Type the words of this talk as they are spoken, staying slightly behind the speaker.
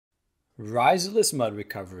Riserless Mud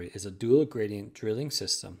Recovery is a dual gradient drilling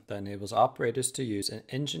system that enables operators to use an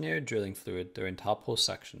engineered drilling fluid during top hole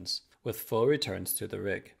sections with full returns to the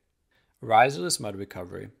rig. Riserless Mud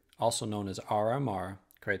Recovery, also known as RMR,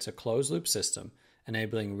 creates a closed-loop system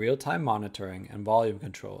enabling real-time monitoring and volume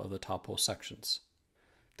control of the top hole sections.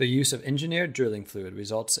 The use of engineered drilling fluid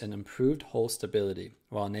results in improved hole stability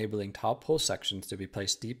while enabling top hole sections to be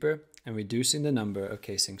placed deeper and reducing the number of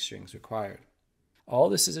casing strings required. All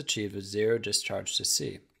this is achieved with zero discharge to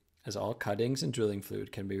sea, as all cuttings and drilling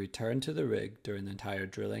fluid can be returned to the rig during the entire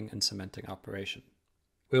drilling and cementing operation.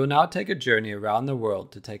 We will now take a journey around the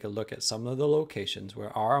world to take a look at some of the locations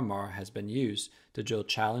where RMR has been used to drill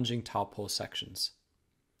challenging top hole sections.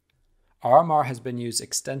 RMR has been used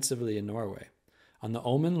extensively in Norway. On the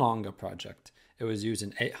Omen Longa project, it was used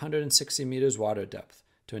in 860 meters water depth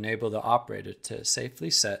to enable the operator to safely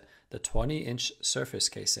set the 20-inch surface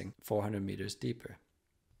casing 400 meters deeper.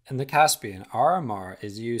 In the Caspian, RMR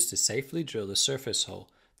is used to safely drill the surface hole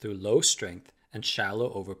through low strength and shallow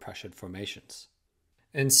overpressured formations.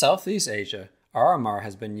 In Southeast Asia, RMR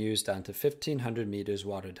has been used down to 1500 meters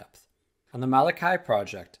water depth. On the Malakai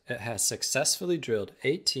project, it has successfully drilled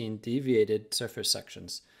 18 deviated surface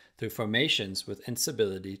sections through formations with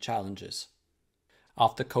instability challenges.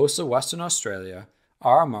 Off the coast of Western Australia,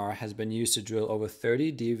 RMR has been used to drill over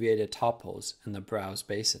 30 deviated top holes in the Browse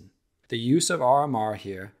Basin. The use of RMR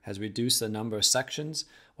here has reduced the number of sections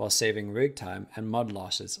while saving rig time and mud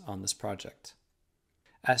losses on this project.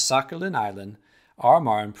 At Sakhalin Island,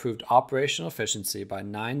 RMR improved operational efficiency by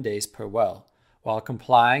 9 days per well, while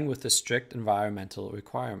complying with the strict environmental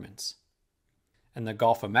requirements. In the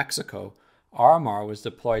Gulf of Mexico, RMR was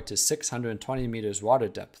deployed to 620 meters water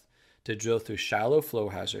depth to drill through shallow flow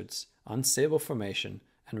hazards, unstable formation,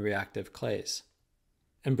 and reactive clays.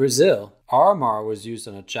 In Brazil, RMR was used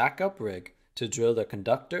on a jack-up rig to drill the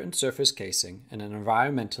conductor and surface casing in an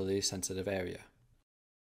environmentally sensitive area.